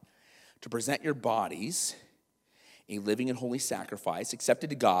God, to present your bodies a living and holy sacrifice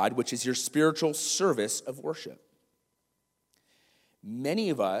accepted to God, which is your spiritual service of worship. Many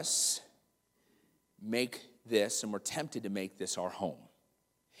of us make this, and we're tempted to make this our home.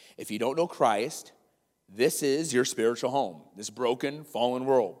 If you don't know Christ, this is your spiritual home, this broken, fallen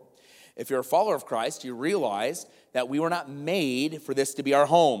world. If you're a follower of Christ, you realize that we were not made for this to be our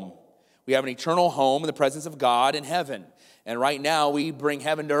home. We have an eternal home in the presence of God in heaven. And right now, we bring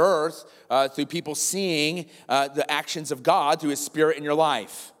heaven to earth through people seeing the actions of God through His Spirit in your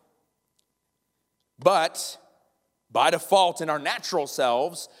life. But by default, in our natural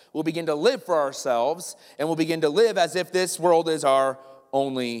selves, we'll begin to live for ourselves, and we'll begin to live as if this world is our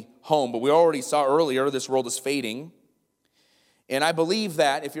only home. But we already saw earlier, this world is fading. And I believe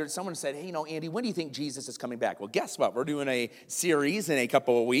that if someone said, hey, Andy, when do you think Jesus is coming back? Well, guess what? We're doing a series in a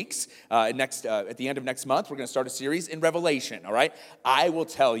couple of weeks. At the end of next month, we're going to start a series in Revelation, all right? I will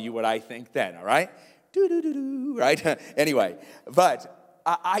tell you what I think then, all right? Right? Anyway, but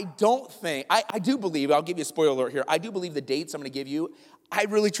I don't think, I do believe, I'll give you a spoiler alert here, I do believe the dates I'm going to give you, I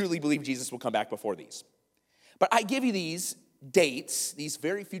really truly believe Jesus will come back before these. But I give you these dates, these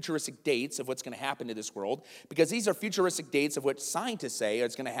very futuristic dates of what's going to happen to this world, because these are futuristic dates of what scientists say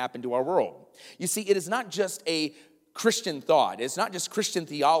is going to happen to our world. You see, it is not just a Christian thought. It's not just Christian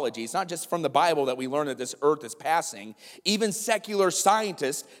theology. It's not just from the Bible that we learn that this earth is passing. Even secular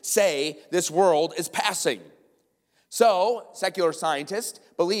scientists say this world is passing. So, secular scientists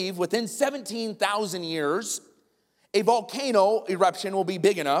believe within 17,000 years, a volcano eruption will be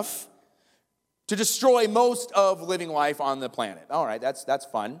big enough to destroy most of living life on the planet. All right, that's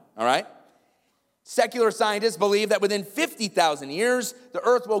fun, all right? Secular scientists believe that within 50,000 years, the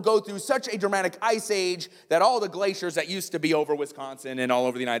earth will go through such a dramatic ice age that all the glaciers that used to be over Wisconsin and all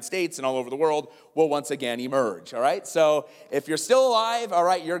over the United States and all over the world will once again emerge, all right? So if you're still alive, all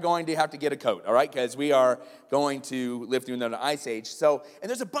right, you're going to have to get a coat, all right? Because we are going to live through another ice age. So, and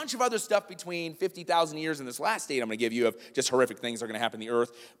there's a bunch of other stuff between 50,000 years and this last date I'm going to give you of just horrific things that are going to happen to the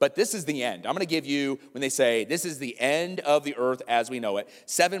earth. But this is the end. I'm going to give you, when they say, this is the end of the earth as we know it,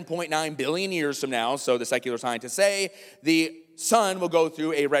 7.9 billion years from now, so the secular scientists say, the sun will go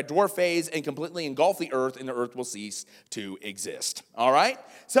through a red dwarf phase and completely engulf the earth, and the earth will cease to exist. All right?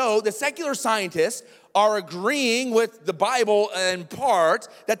 So the secular scientists are agreeing with the Bible in part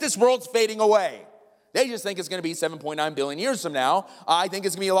that this world's fading away. They just think it's going to be 7.9 billion years from now. I think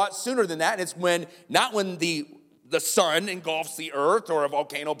it's going to be a lot sooner than that. And it's not when the the sun engulfs the earth, or a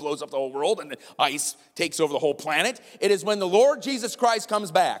volcano blows up the whole world and the ice takes over the whole planet. It is when the Lord Jesus Christ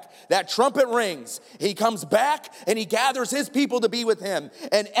comes back. That trumpet rings. He comes back and he gathers his people to be with him.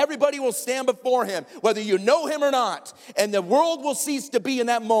 And everybody will stand before him, whether you know him or not. And the world will cease to be in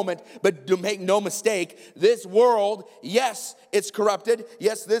that moment. But to make no mistake, this world, yes, it's corrupted.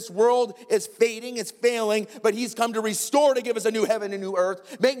 Yes, this world is fading, it's failing, but he's come to restore, to give us a new heaven and new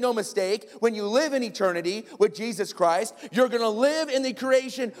earth. Make no mistake, when you live in eternity with Jesus Christ, you're going to live in the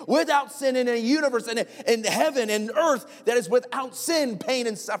creation without sin, in a universe and in heaven and earth that is without sin, pain,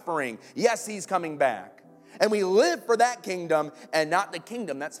 and suffering. Yes, he's coming back. And we live for that kingdom and not the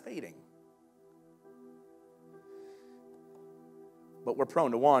kingdom that's fading. But we're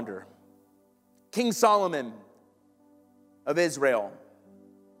prone to wander. King Solomon of Israel,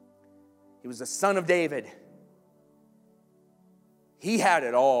 he was the son of David. He had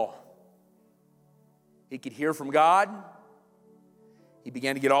it all. He could hear from God. He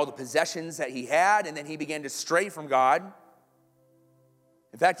began to get all the possessions that he had, and then he began to stray from God.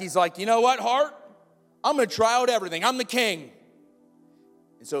 In fact, he's like, you know what, heart? I'm going to try out everything. I'm the king.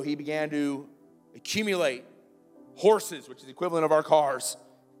 And so he began to accumulate horses, which is the equivalent of our cars,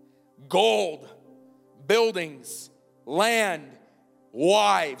 gold, buildings, land,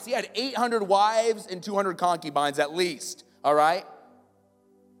 wives. He had 800 wives and 200 concubines at least, all right?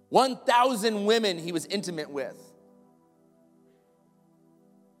 1,000 women he was intimate with.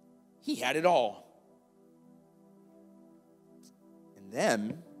 He had it all. And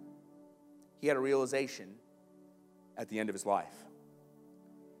then he had a realization at the end of his life.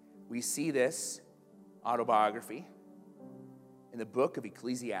 We see this autobiography in the book of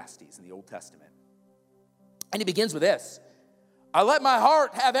Ecclesiastes in the Old Testament. And he begins with this: I let my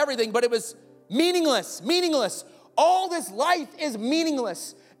heart have everything, but it was meaningless. All this life is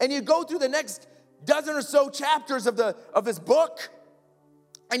meaningless. And you go through the next dozen or so chapters of this book,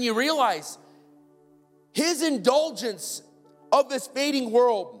 and you realize his indulgence of this fading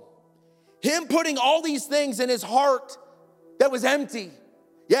world, him putting all these things in his heart that was empty.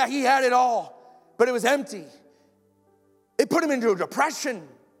 Yeah, he had it all, but it was empty. It put him into a depression.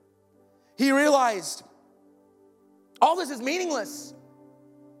 He realized all this is meaningless.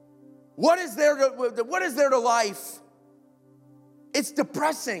 What is there to life? It's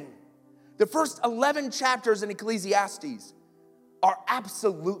depressing. The first 11 chapters in Ecclesiastes are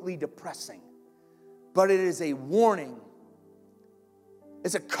absolutely depressing. But it is a warning.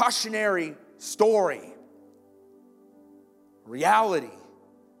 It's a cautionary story. Reality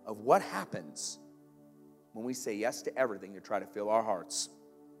of what happens when we say yes to everything to try to fill our hearts.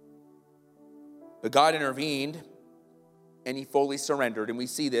 But God intervened and he fully surrendered. And we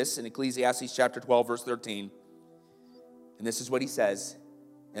see this in Ecclesiastes chapter 12, verse 13. And this is what he says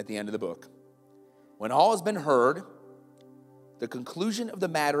at the end of the book. When all has been heard, the conclusion of the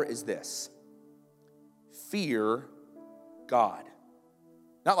matter is this: fear God.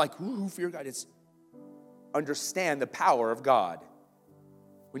 Not like, ooh, fear God. It's understand the power of God.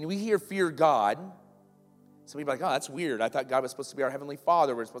 When we hear fear God, some people are like, oh, that's weird. I thought God was supposed to be our Heavenly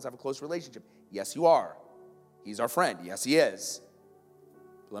Father. We're supposed to have a close relationship. Yes, you are. He's our friend. Yes, he is.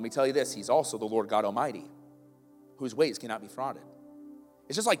 But let me tell you this. He's also the Lord God Almighty, whose ways cannot be thwarted.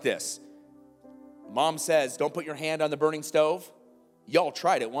 It's just like this. Mom says, don't put your hand on the burning stove. Y'all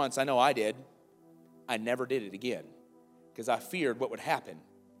tried it once. I know I did. I never did it again because I feared what would happen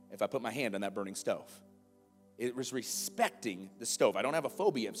if I put my hand on that burning stove. It was respecting the stove. I don't have a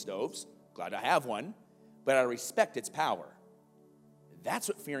phobia of stoves. Glad I have one. But I respect its power. That's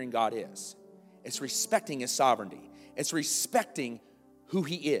what fearing God is. It's respecting his sovereignty. It's respecting who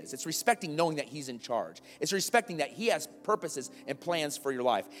he is. It's respecting knowing that he's in charge. It's respecting that he has purposes and plans for your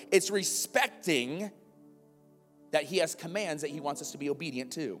life. It's respecting that he has commands that he wants us to be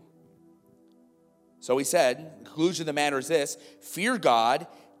obedient to. So he said, the conclusion of the matter is this: fear God,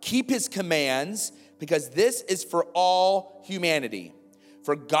 keep his commands, because this is for all humanity.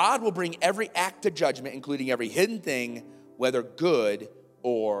 For God will bring every act to judgment, including every hidden thing, whether good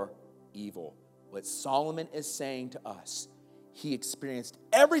or evil. What Solomon is saying to us, he experienced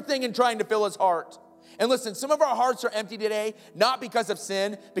everything in trying to fill his heart. And listen, some of our hearts are empty today, not because of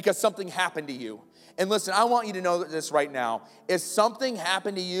sin, because something happened to you. And listen, I want you to know this right now. If something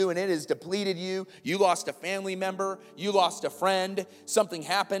happened to you and it has depleted you, you lost a family member, you lost a friend, something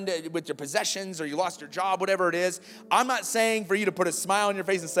happened with your possessions, or you lost your job, whatever it is, I'm not saying for you to put a smile on your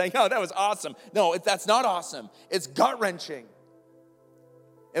face and saying, oh, that was awesome. No, that's not awesome. It's gut-wrenching.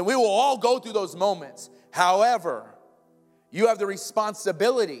 And we will all go through those moments. However, you have the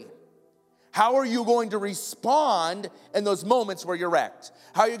responsibility How are you going to respond in those moments where you're wrecked?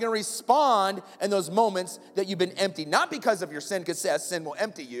 How are you going to respond in those moments that you've been emptied? Not because of your sin, because sin will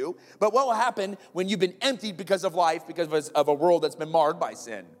empty you, but what will happen when you've been emptied because of life, because of a world that's been marred by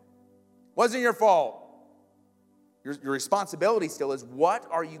sin? Wasn't your fault. Your responsibility still is, what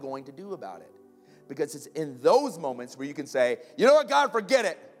are you going to do about it? Because it's in those moments where you can say, you know what, God, forget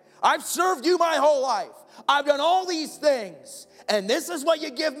it. I've served you my whole life. I've done all these things, and this is what you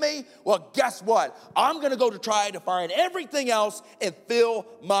give me? Well, guess what? I'm going to go to try to find everything else and fill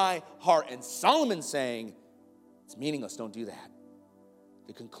my heart. And Solomon's saying, it's meaningless. Don't do that.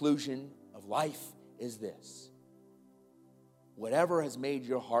 The conclusion of life is this. Whatever has made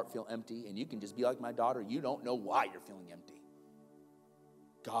your heart feel empty, and you can just be like my daughter, you don't know why you're feeling empty.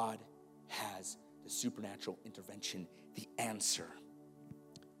 God has the supernatural intervention, the answer.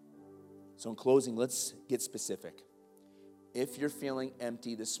 So in closing, let's get specific. If you're feeling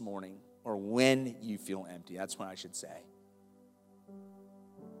empty this morning, or when you feel empty, that's what I should say.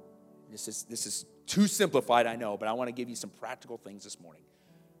 This is too simplified, I know, but I want to give you some practical things this morning.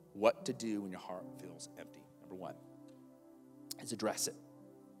 What to do when your heart feels empty. Number one is address it.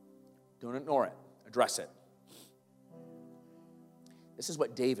 Don't ignore it. Address it. This is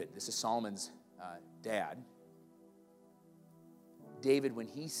what David, this is Solomon's dad. David, when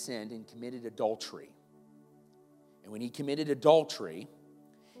he sinned and committed adultery, and when he committed adultery,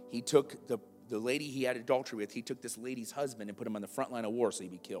 he took the lady he had adultery with, he took this lady's husband and put him on the front line of war so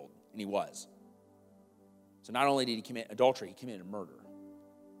he'd be killed, and he was. So not only did he commit adultery, he committed murder.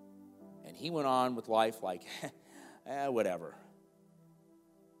 And he went on with life like, whatever.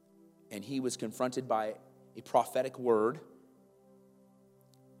 And he was confronted by a prophetic word,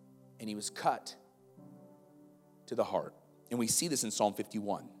 and he was cut to the heart. And we see this in Psalm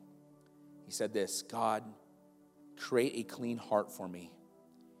 51. He said this, God, create a clean heart for me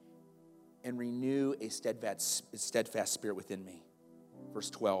and renew a steadfast spirit within me. Verse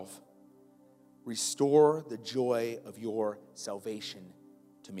 12, restore the joy of your salvation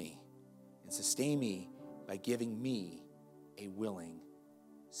to me and sustain me by giving me a willing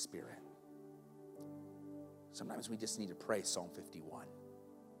spirit. Sometimes we just need to pray Psalm 51,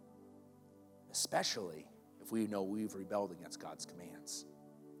 especially if we know we've rebelled against God's commands.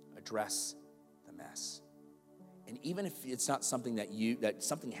 Address the mess. And even if it's not something that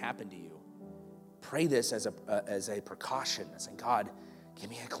something happened to you, pray this as a precaution, saying, God, give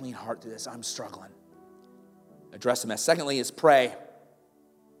me a clean heart through this. I'm struggling. Address the mess. Secondly is pray.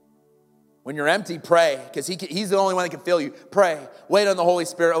 When you're empty, pray, because he's the only one that can fill you. Pray. Wait on the Holy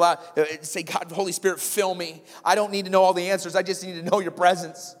Spirit. Say, God, Holy Spirit, fill me. I don't need to know all the answers. I just need to know your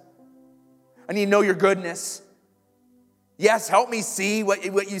presence. I need to know your goodness. Yes, help me see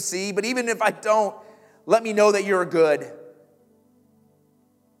what you see, but even if I don't, let me know that you're good.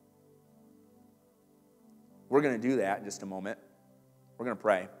 We're going to do that in just a moment. We're going to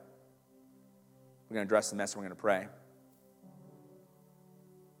pray. We're going to address the mess, and we're going to pray.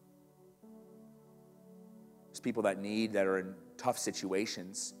 There's people that are in tough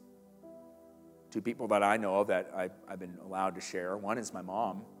situations. Two people that I know of that I've been allowed to share. One is my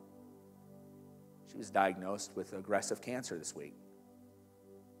mom. She was diagnosed with aggressive cancer this week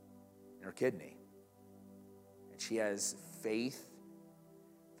in her kidney. And she has faith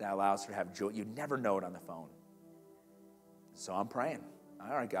that allows her to have joy. You never know it on the phone. So I'm praying.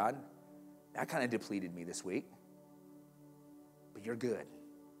 All right, God, that kind of depleted me this week. But you're good.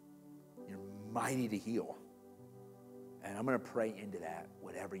 You're mighty to heal. And I'm going to pray into that.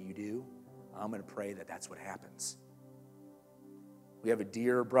 Whatever you do, I'm going to pray that that's what happens. We have a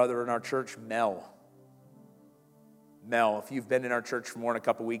dear brother in our church, Mel. Mel, if you've been in our church for more than a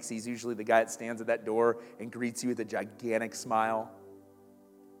couple weeks, he's usually the guy that stands at that door and greets you with a gigantic smile.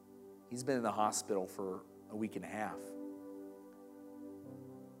 He's been in the hospital for a week and a half.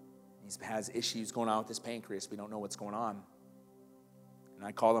 He has issues going on with his pancreas. We don't know what's going on. And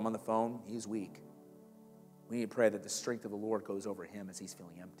I call him on the phone. He's weak. We need to pray that the strength of the Lord goes over him as he's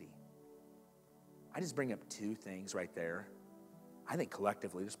feeling empty. I just bring up two things right there. I think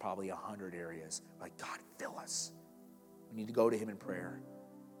collectively there's probably 100 areas. Like, God, fill us. We need to go to him in prayer.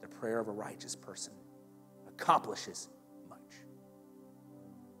 The prayer of a righteous person accomplishes much.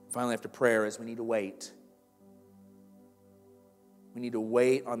 Finally, after prayer is we need to wait. We need to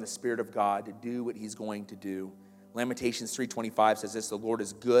wait on the Spirit of God to do what he's going to do. Lamentations 3:25 says this, the Lord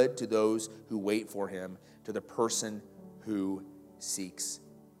is good to those who wait for him, to the person who seeks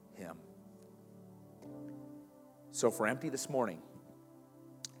him. So if we're empty this morning,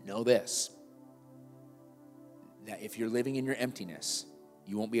 know this, that if you're living in your emptiness,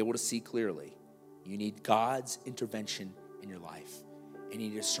 you won't be able to see clearly. You need God's intervention in your life. And you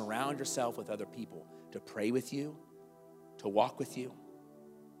need to surround yourself with other people to pray with you, to walk with you,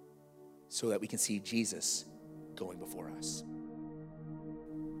 so that we can see Jesus going before us.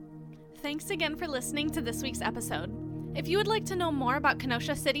 Thanks again for listening to this week's episode. If you would like to know more about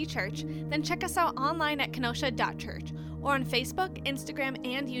Kenosha City Church, then check us out online at kenosha.church or on Facebook, Instagram,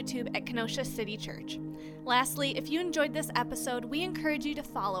 and YouTube at Kenosha City Church. Lastly, if you enjoyed this episode, we encourage you to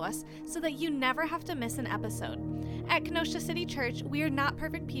follow us so that you never have to miss an episode. At Kenosha City Church, we are not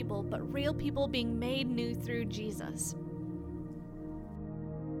perfect people, but real people being made new through Jesus.